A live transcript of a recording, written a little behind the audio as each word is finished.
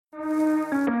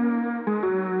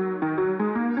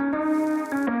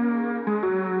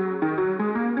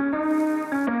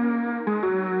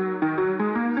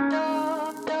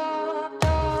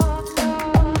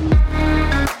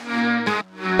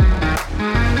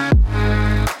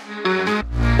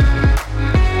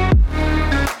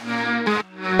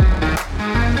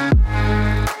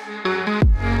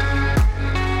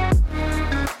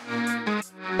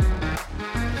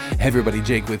everybody,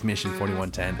 Jake with Mission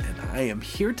 4110, and I am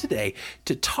here today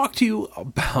to talk to you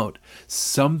about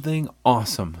something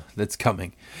awesome that's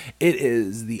coming. It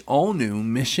is the all-new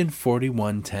Mission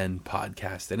 4110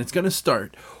 podcast, and it's going to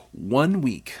start 1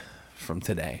 week from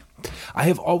today. I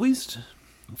have always,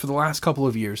 for the last couple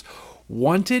of years,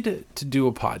 wanted to do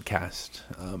a podcast.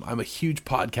 I'm a huge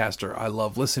podcaster. I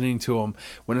love listening to them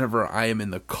whenever I am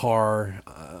in the car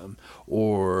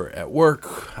or at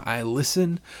work. I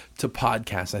listen to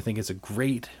podcasts. I think it's a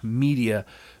great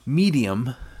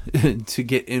medium to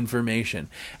get information.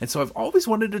 And so I've always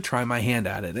wanted to try my hand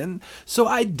at it. And so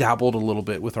I dabbled a little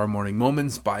bit with our morning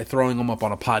moments by throwing them up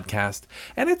on a podcast,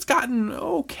 and it's gotten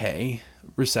okay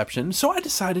reception. So I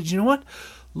decided, you know what?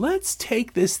 Let's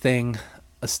take this thing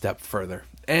a step further.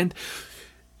 And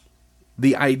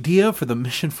the idea for the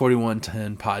Mission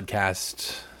 4110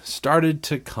 podcast started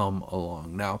to come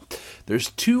along. Now, there's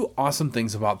two awesome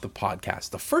things about the podcast.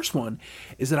 The first one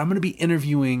is that I'm going to be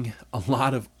interviewing a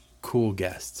lot of cool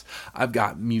guests. I've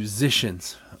got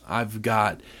musicians, I've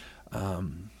got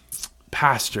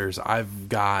pastors, I've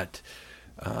got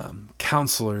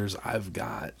counselors, I've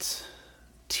got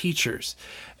teachers,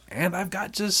 and I've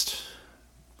got just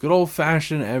good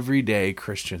old-fashioned everyday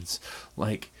Christians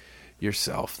like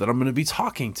yourself that I'm going to be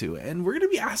talking to. And we're going to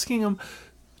be asking them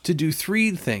to do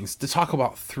to talk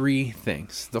about three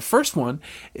things. The first one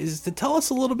is to tell us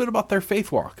a little bit about their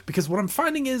faith walk. Because what I'm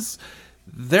finding is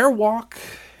their walk,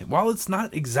 while it's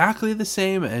not exactly the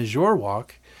same as your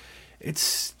walk, it's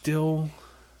still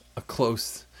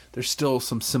there's still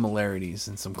some similarities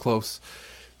and some close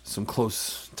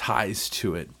ties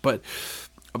to it. But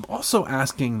I'm also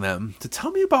asking them to tell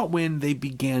me about when they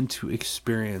began to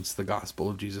experience the gospel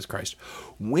of Jesus Christ.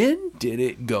 When did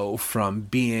it go from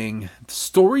being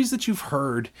stories that you've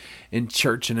heard in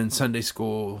church and in Sunday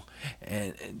school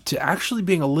and to actually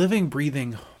being a living,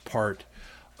 breathing part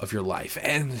of your life?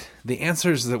 And the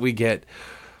answers that we get,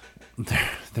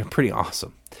 they're pretty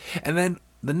awesome. And then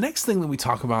the next thing that we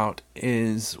talk about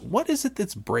is, what is it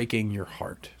that's breaking your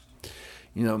heart?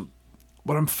 You know,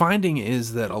 what I'm finding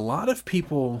is that a lot of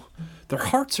people, their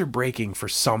hearts are breaking for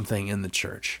something in the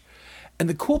church. And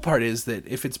the cool part is that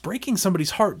if it's breaking somebody's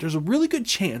heart, there's a really good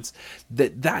chance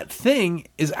that that thing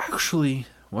is actually,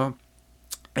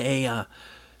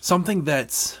 something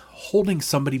that's holding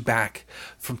somebody back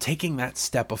from taking that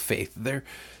step of faith.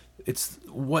 It's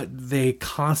what they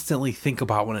constantly think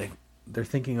about when they're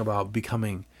thinking about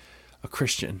becoming a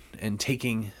Christian and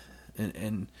taking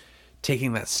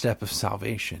that step of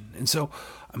salvation. And so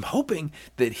I'm hoping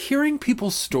that hearing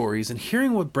people's stories and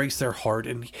hearing what breaks their heart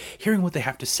and hearing what they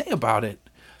have to say about it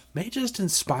may just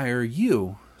inspire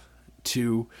you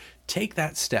to take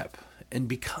that step and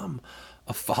become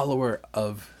a follower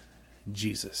of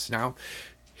Jesus. Now,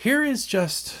 here is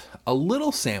just a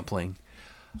little sampling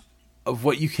of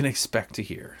what you can expect to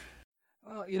hear.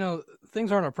 Well,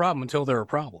 things aren't a problem until they're a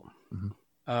problem.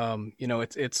 Mm-hmm.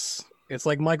 It's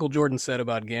like Michael Jordan said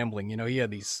about gambling. He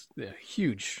had these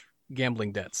huge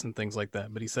gambling debts and things like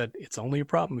that. But he said, it's only a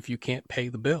problem if you can't pay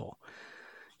the bill,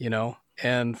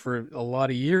 And for a lot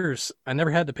of years, I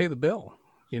never had to pay the bill.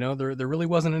 There really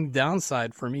wasn't any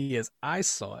downside for me as I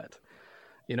saw it.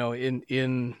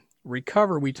 In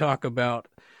Recover, we talk about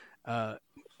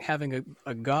having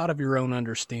a God of your own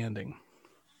understanding,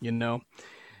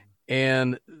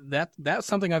 And that's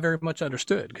something I very much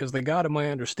understood, because the God of my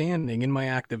understanding in my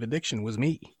active addiction was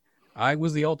me. I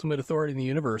was the ultimate authority in the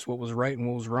universe, what was right and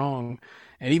what was wrong.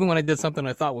 And even when I did something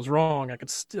I thought was wrong, I could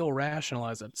still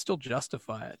rationalize it, still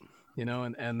justify it,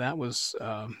 and that was,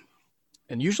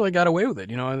 and usually I got away with it,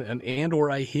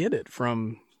 or I hid it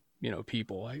from,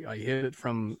 people. I hid it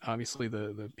from, obviously,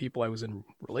 the people I was in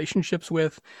relationships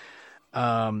with.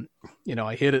 I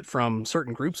hid it from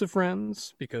certain groups of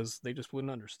friends because they just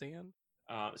wouldn't understand.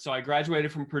 So I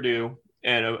graduated from Purdue,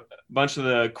 and a bunch of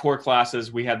the core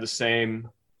classes, we had the same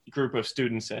group of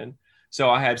students in. So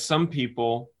I had some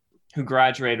people who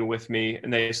graduated with me,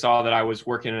 and they saw that I was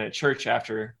working in a church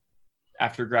after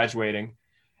graduating.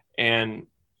 And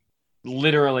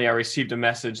literally I received a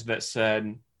message that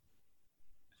said,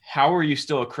 "How are you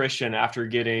still a Christian after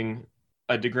getting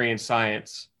a degree in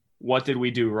science? What did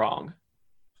we do wrong?"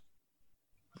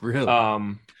 Really?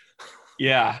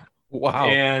 Yeah. Wow.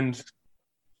 And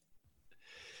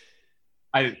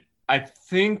I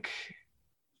think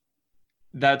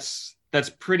that's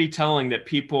pretty telling, that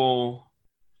people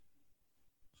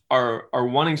are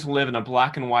wanting to live in a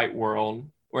black and white world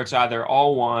where it's either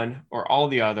all one or all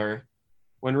the other,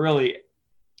 when really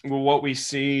what we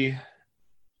see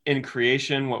in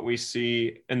creation, what we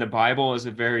see in the Bible is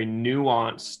a very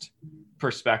nuanced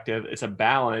perspective. It's a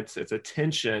balance, it's a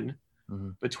tension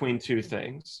between two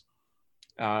things.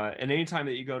 And anytime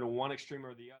that you go to one extreme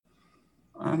or the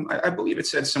other. I believe it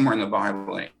said somewhere in the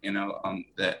Bible,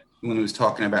 that when it was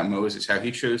talking about Moses, how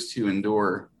he chose to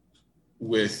endure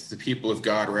with the people of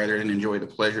God rather than enjoy the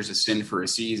pleasures of sin for a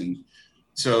season.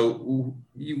 So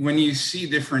when you see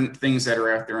different things that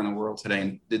are out there in the world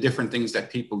today, the different things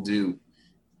that people do,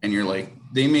 and you're like,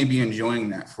 they may be enjoying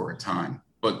that for a time,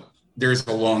 but there's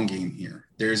a long game here.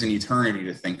 There's an eternity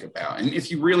to think about. And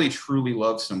if you really truly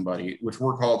love somebody, which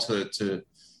we're called to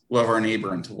love our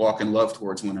neighbor and to walk in love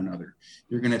towards one another,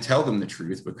 you're going to tell them the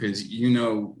truth, because you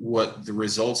know what the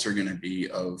results are going to be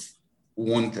of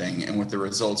one thing and what the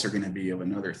results are going to be of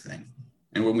another thing.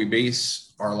 And when we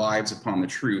base our lives upon the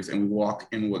truth and we walk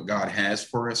in what God has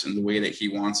for us and the way that he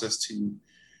wants us to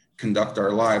conduct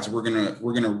our lives, we're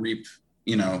going to reap,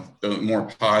 the more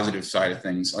positive side of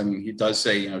things. I mean, he does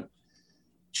say,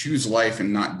 choose life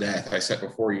and not death. I set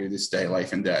before you this day,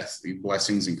 life and death, the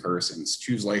blessings and cursings.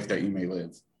 Choose life that you may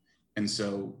live. And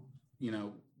so,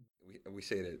 we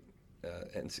say it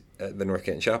at the North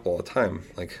Canton Chapel all the time.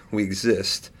 Like, we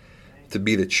exist to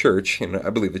be the church, and I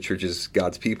believe the church is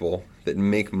God's people that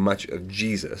make much of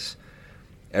Jesus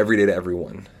every day to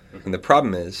everyone. And the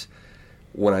problem is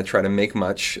when I try to make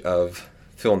much of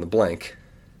fill in the blank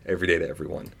every day to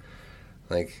everyone.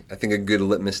 Like, I think a good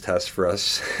litmus test for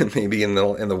us, maybe in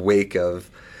the wake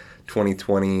of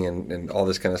 2020 and all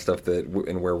this kind of stuff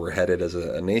and where we're headed as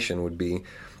a nation would be,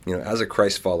 as a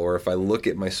Christ follower, if I look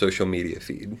at my social media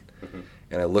feed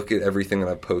and I look at everything that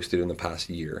I've posted in the past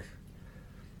year,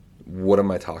 what am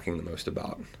I talking the most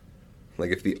about?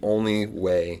 Like, if the only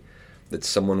way that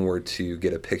someone were to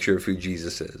get a picture of who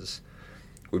Jesus is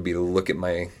would be to look at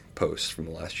my posts from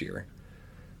the last year,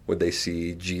 would they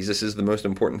see Jesus is the most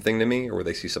important thing to me, or would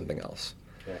they see something else?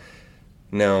 Yeah.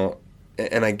 Now,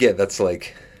 and I get that's a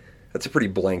pretty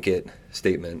blanket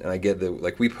statement, and I get that,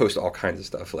 like, we post all kinds of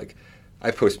stuff. Like, I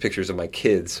post pictures of my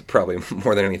kids probably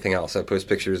more than anything else. I post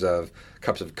pictures of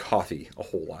cups of coffee a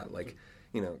whole lot,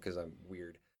 because I'm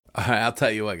weird. I'll tell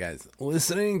you what, guys,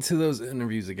 listening to those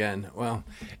interviews again, well,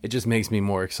 it just makes me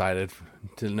more excited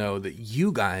to know that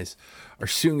you guys are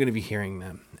soon going to be hearing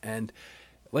them. And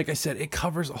like I said, it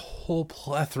covers a whole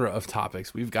plethora of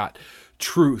topics. We've got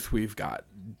truth, we've got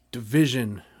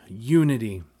division,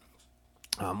 unity,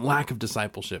 lack of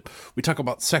discipleship. We talk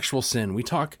about sexual sin. We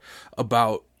talk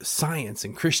about science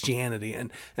and Christianity,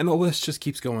 and the list just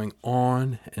keeps going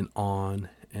on and on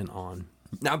and on.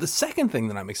 Now, the second thing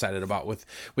that I'm excited about with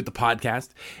the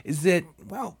podcast is that,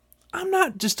 well, I'm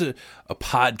not just a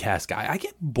podcast guy. I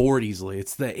get bored easily.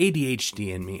 It's the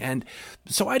ADHD in me. And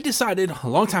so I decided a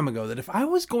long time ago that if I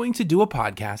was going to do a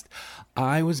podcast,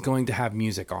 I was going to have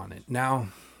music on it. Now,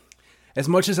 as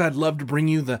much as I'd love to bring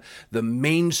you the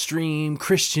mainstream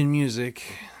Christian music,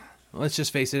 let's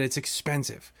just face it, it's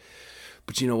expensive.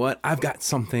 But you know what? I've got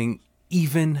something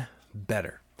even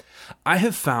better. I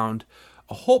have found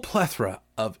a whole plethora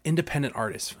of independent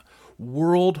artists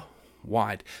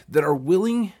worldwide that are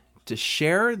willing to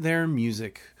share their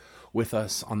music with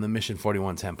us on the Mission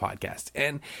 4110 podcast.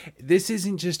 And this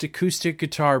isn't just acoustic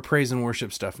guitar praise and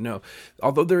worship stuff. No,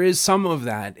 although there is some of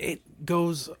that, it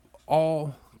goes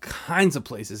all kinds of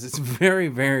places. It's very,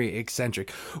 very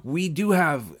eccentric. We do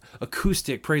have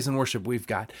acoustic praise and worship. We've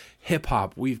got hip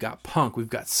hop, we've got punk, we've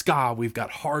got ska, we've got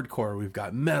hardcore, we've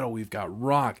got metal, we've got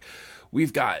rock,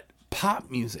 we've got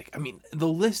pop music. I mean, the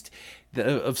list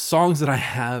of songs that I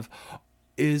have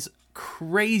is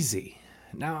crazy.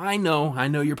 Now, I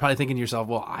know you're probably thinking to yourself,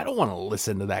 well, I don't want to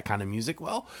listen to that kind of music.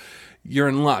 Well, you're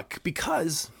in luck,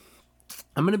 because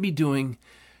I'm going to be doing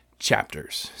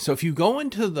chapters. So if you go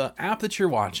into the app that you're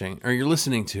watching or you're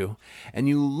listening to and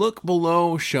you look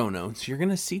below show notes, you're going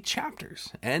to see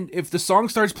chapters. And if the song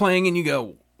starts playing and you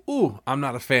go, ooh, I'm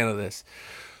not a fan of this,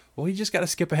 well, you just got to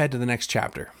skip ahead to the next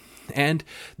chapter. And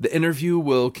the interview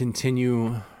will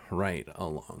continue right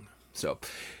along. So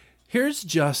here's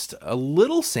just a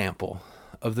little sample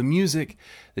of the music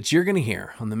that you're going to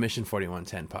hear on the Mission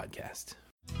 4110 podcast.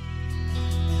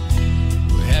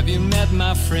 Have you met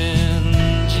my friend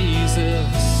Jesus?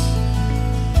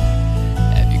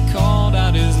 Have you called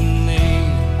out his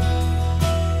name?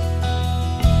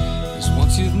 'Cause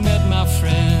once you've met my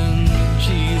friend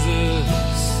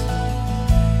Jesus,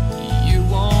 you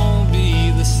won't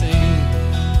be the same.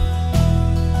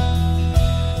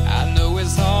 I know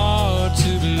it's hard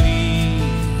to believe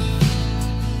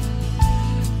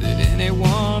that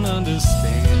anyone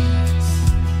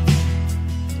understands.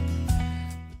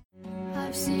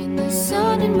 I've seen the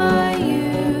sun in my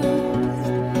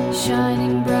youth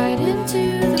shining bright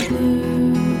into the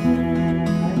blue,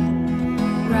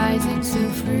 rising so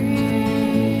freely.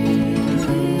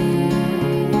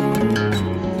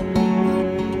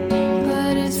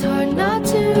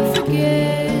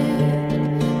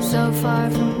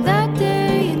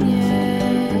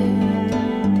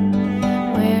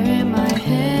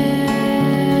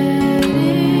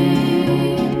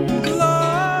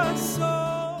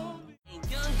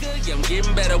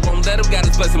 better. Won't let them got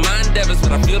us blessing my endeavors,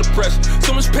 but I feel the pressure.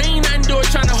 So much pain I endure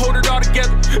trying to hold it all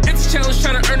together. It's a challenge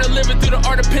trying to earn a living through the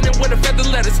art of penning with a feather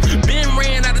letters. Been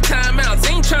ran out of timeouts,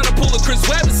 ain't trying to pull a Chris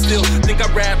Webber still. Think I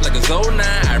rap like a Zone 9.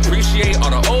 I appreciate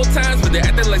all the old times, but they're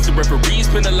acting like some referees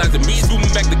penalizing me, moving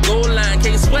back the goal line.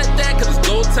 Can't sweat that cause it's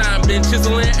goal time. Been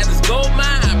chiseling at this gold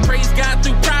mine. I praise God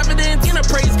through providence, and I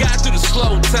praise God through the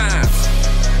slow times.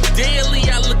 Daily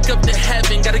I look up to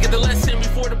heaven, gotta get the lesson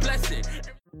before the blessing.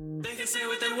 They can say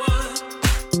what they want.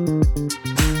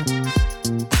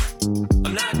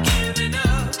 I'm not giving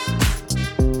up.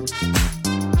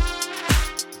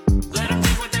 Let them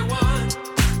think what they want.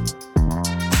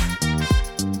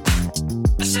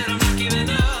 I said I'm not giving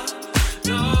up.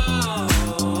 No.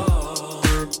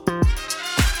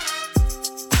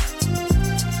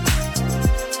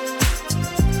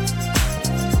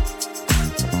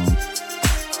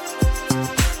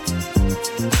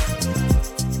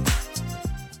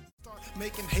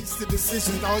 Making hasty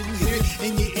decisions, all you hear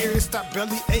in your ear is stop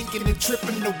belly aching and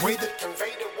tripping the way that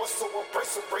conveyed it was so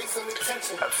abrasive, raising the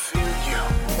tension. I feel you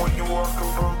when you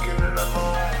walking broken and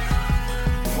alone.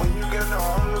 When you get the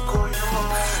hunger, call you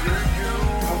home. I feel you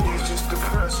when you're just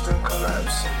depressed and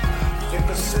collapsing. Your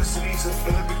necessities are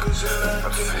feeling because you're lacking.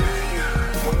 I feel you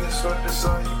when it's not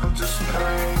desire, but just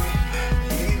pain.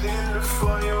 Either in the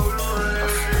fire or the rain.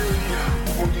 I feel you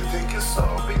when you think it's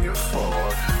all been your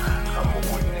fault. I'm a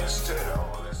witness to it all.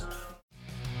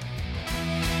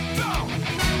 Don't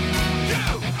you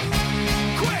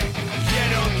quit. You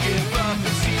don't give up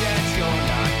and see that you're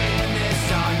not in this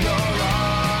on your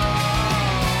own.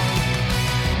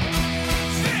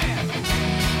 Stand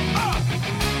up,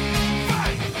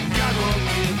 fight. God won't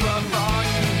give up on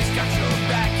you. He's got your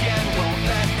back and won't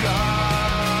let go.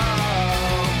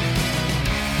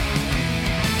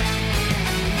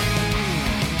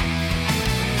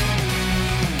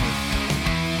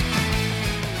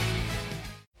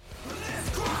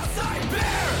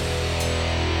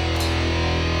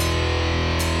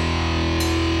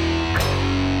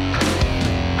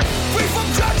 Free from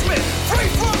judgment, free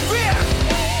from fear.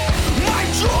 My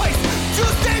choice to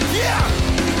stay here.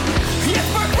 It's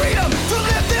my freedom to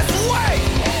live this way.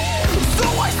 So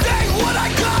I say what I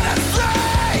gotta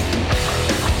say.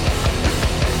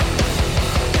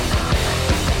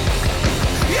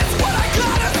 It's what I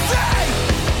gotta say.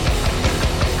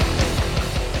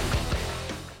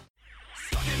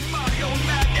 Stuck in my own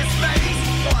madness maze.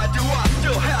 Why do I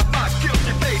still have my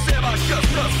guilty face? Am I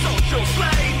just a social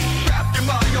slave? Trapped in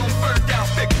my own burned out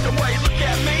victim way. Look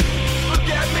at me, look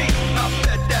at me. I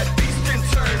fed that beast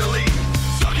internally.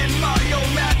 Stuck in my own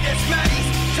madness maze.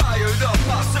 Tired of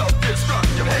my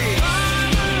self-destructive haze.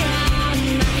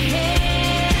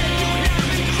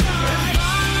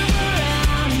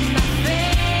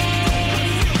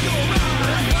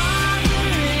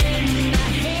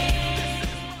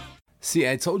 See,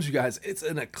 I told you guys, it's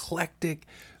an eclectic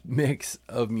mix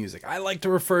of music. I like to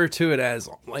refer to it as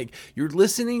like you're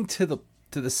listening to the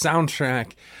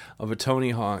soundtrack of a Tony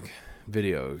Hawk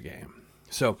video game.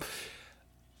 So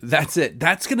that's it.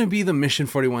 That's going to be the Mission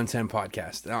 4110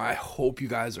 podcast. Now, I hope you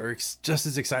guys are just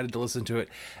as excited to listen to it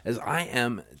as I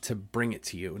am to bring it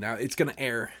to you. Now, it's going to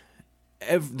air.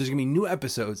 There's going to be new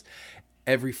episodes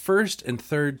every first and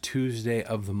third Tuesday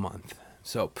of the month.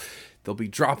 So they'll be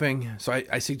dropping. So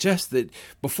I suggest that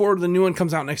before the new one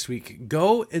comes out next week,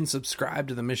 go and subscribe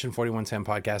to the Mission 4110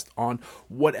 podcast on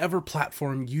whatever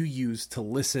platform you use to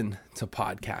listen to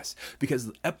podcasts,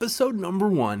 because episode number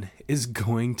 1 is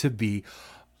going to be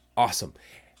awesome.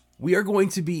 We are going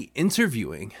to be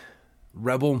interviewing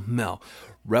Rebel Mel.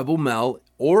 Rebel Mel,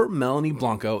 or Melanie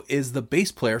Blanco, is the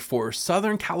bass player for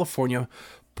Southern California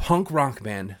punk rock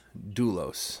band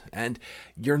Doulos, and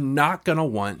you're not gonna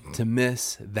want to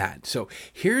miss that. So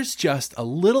here's just a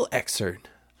little excerpt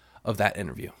of that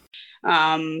interview.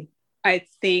 I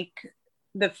think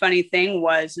the funny thing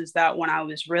is that when I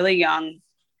was really young,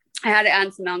 I had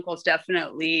aunts and uncles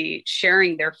definitely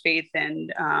sharing their faith,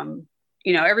 and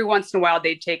every once in a while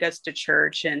they'd take us to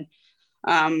church, and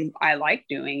I liked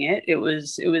doing it. It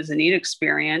was a neat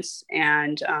experience,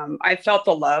 and I felt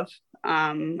the love.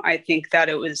 I think that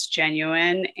it was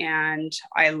genuine, and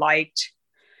I liked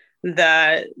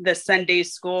the Sunday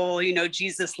school,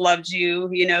 Jesus loved you,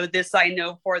 this I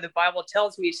know, for the Bible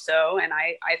tells me so. And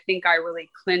I think I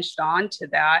really clinched on to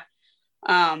that.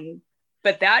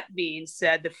 But that being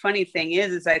said, the funny thing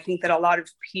is I think that a lot of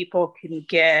people can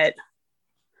get,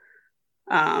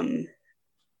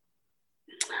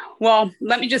 well,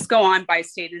 let me just go on by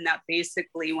stating that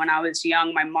basically when I was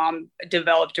young, my mom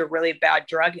developed a really bad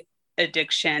drug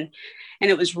addiction. And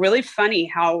it was really funny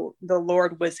how the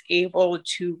Lord was able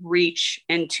to reach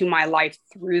into my life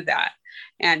through that.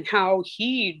 And how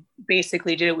he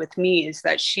basically did it with me is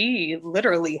that she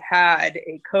literally had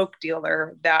a Coke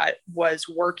dealer that was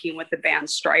working with the band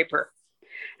Striper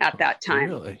at that time.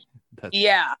 Really?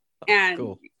 Yeah. And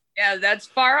cool. Yeah, that's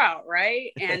far out,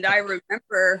 right? And I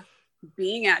remember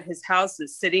being at his house and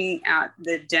sitting at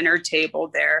the dinner table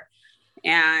there,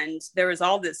 and there was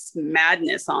all this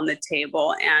madness on the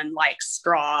table and like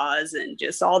straws and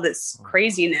just all this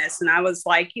craziness. And I was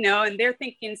like, and they're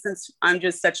thinking, since I'm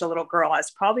just such a little girl, I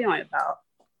was probably only about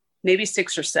maybe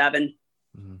 6 or 7.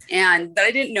 And but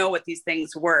I didn't know what these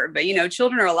things were. But,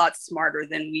 children are a lot smarter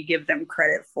than we give them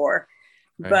credit for.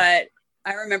 Right. But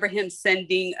I remember him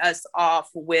sending us off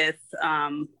with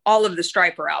all of the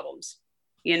Striper albums,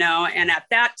 and at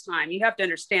that time, you have to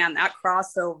understand that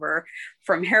crossover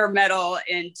from hair metal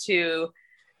into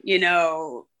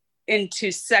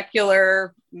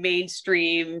secular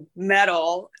mainstream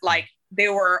metal. Like they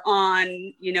were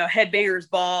on, Headbangers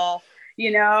Ball,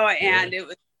 and it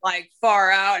was like far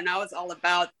out. And I was all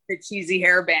about the cheesy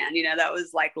hairband, that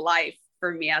was like life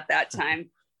for me at that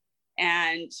time.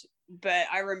 But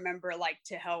I remember like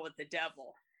To Hell with the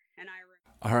Devil. And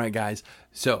all right, guys.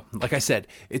 So like I said,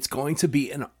 it's going to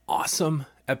be an awesome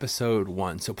episode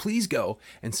 1. So please go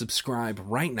and subscribe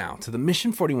right now to the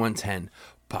Mission 4110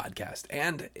 podcast.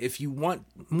 And if you want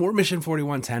more Mission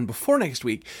 4110 before next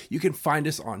week, you can find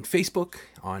us on Facebook,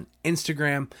 on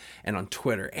Instagram, and on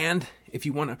Twitter. And if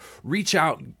you want to reach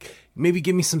out, maybe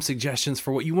give me some suggestions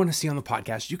for what you want to see on the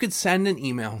podcast, you could send an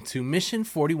email to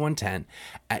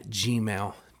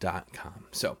mission4110@gmail.com.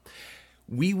 So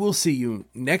we will see you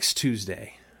next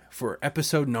Tuesday for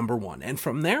episode number 1. And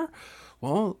from there,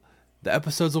 well, the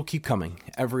episodes will keep coming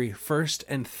every first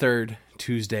and third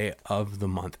Tuesday of the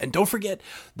month. And don't forget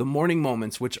the morning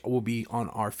moments, which will be on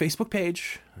our Facebook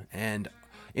page and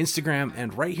Instagram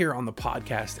and right here on the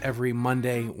podcast every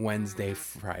Monday, Wednesday,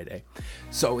 Friday.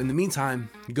 So in the meantime,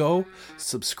 go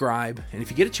subscribe. And if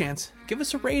you get a chance, give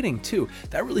us a rating too.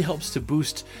 That really helps to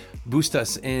boost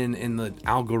us in the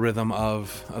algorithm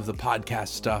of the podcast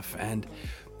stuff. And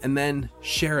then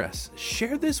share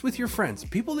this with your friends,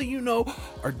 people that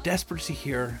are desperate to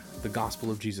hear the gospel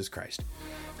of Jesus Christ.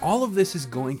 All of this is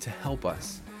going to help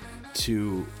us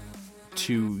to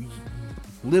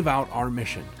live out our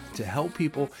mission, to help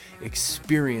people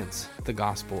experience the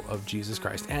gospel of Jesus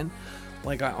Christ. And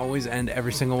like I always end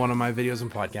every single one of my videos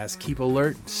and podcasts, keep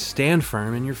alert, stand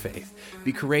firm in your faith,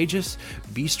 be courageous,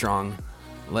 be strong,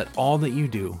 let all that you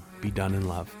do be done in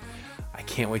love. I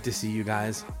can't wait to see you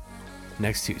guys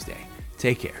next Tuesday.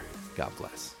 Take care. God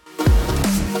bless.